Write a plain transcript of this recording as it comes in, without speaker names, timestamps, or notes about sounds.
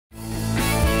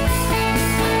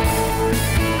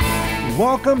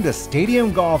Welcome to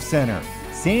Stadium Golf Center,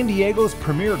 San Diego's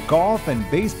premier golf and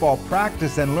baseball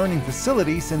practice and learning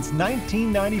facility since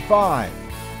 1995,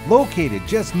 located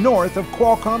just north of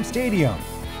Qualcomm Stadium.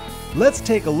 Let's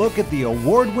take a look at the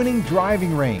award-winning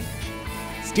driving range.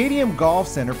 Stadium Golf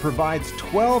Center provides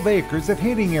 12 acres of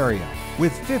hitting area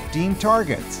with 15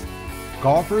 targets.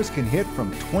 Golfers can hit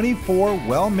from 24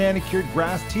 well-manicured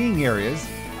grass teeing areas,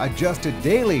 adjusted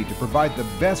daily to provide the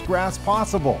best grass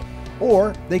possible,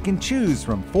 or they can choose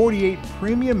from 48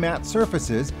 premium mat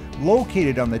surfaces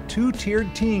located on the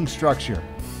two-tiered teeing structure.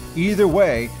 Either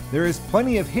way, there is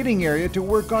plenty of hitting area to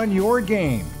work on your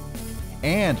game.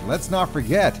 And let's not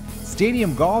forget,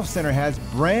 Stadium Golf Center has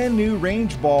brand new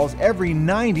range balls every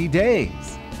 90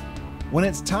 days. When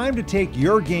it's time to take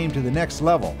your game to the next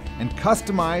level and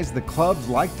customize the clubs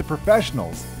like the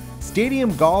professionals,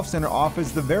 Stadium Golf Center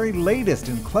offers the very latest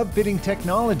in club fitting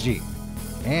technology.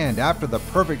 And after the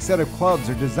perfect set of clubs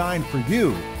are designed for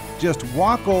you, just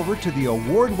walk over to the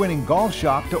award-winning golf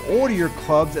shop to order your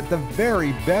clubs at the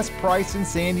very best price in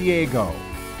San Diego.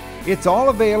 It's all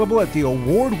available at the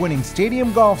award-winning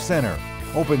Stadium Golf Center,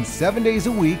 open 7 days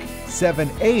a week, 7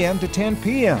 a.m. to 10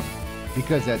 p.m.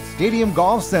 Because at Stadium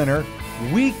Golf Center,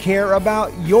 we care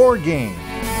about your game.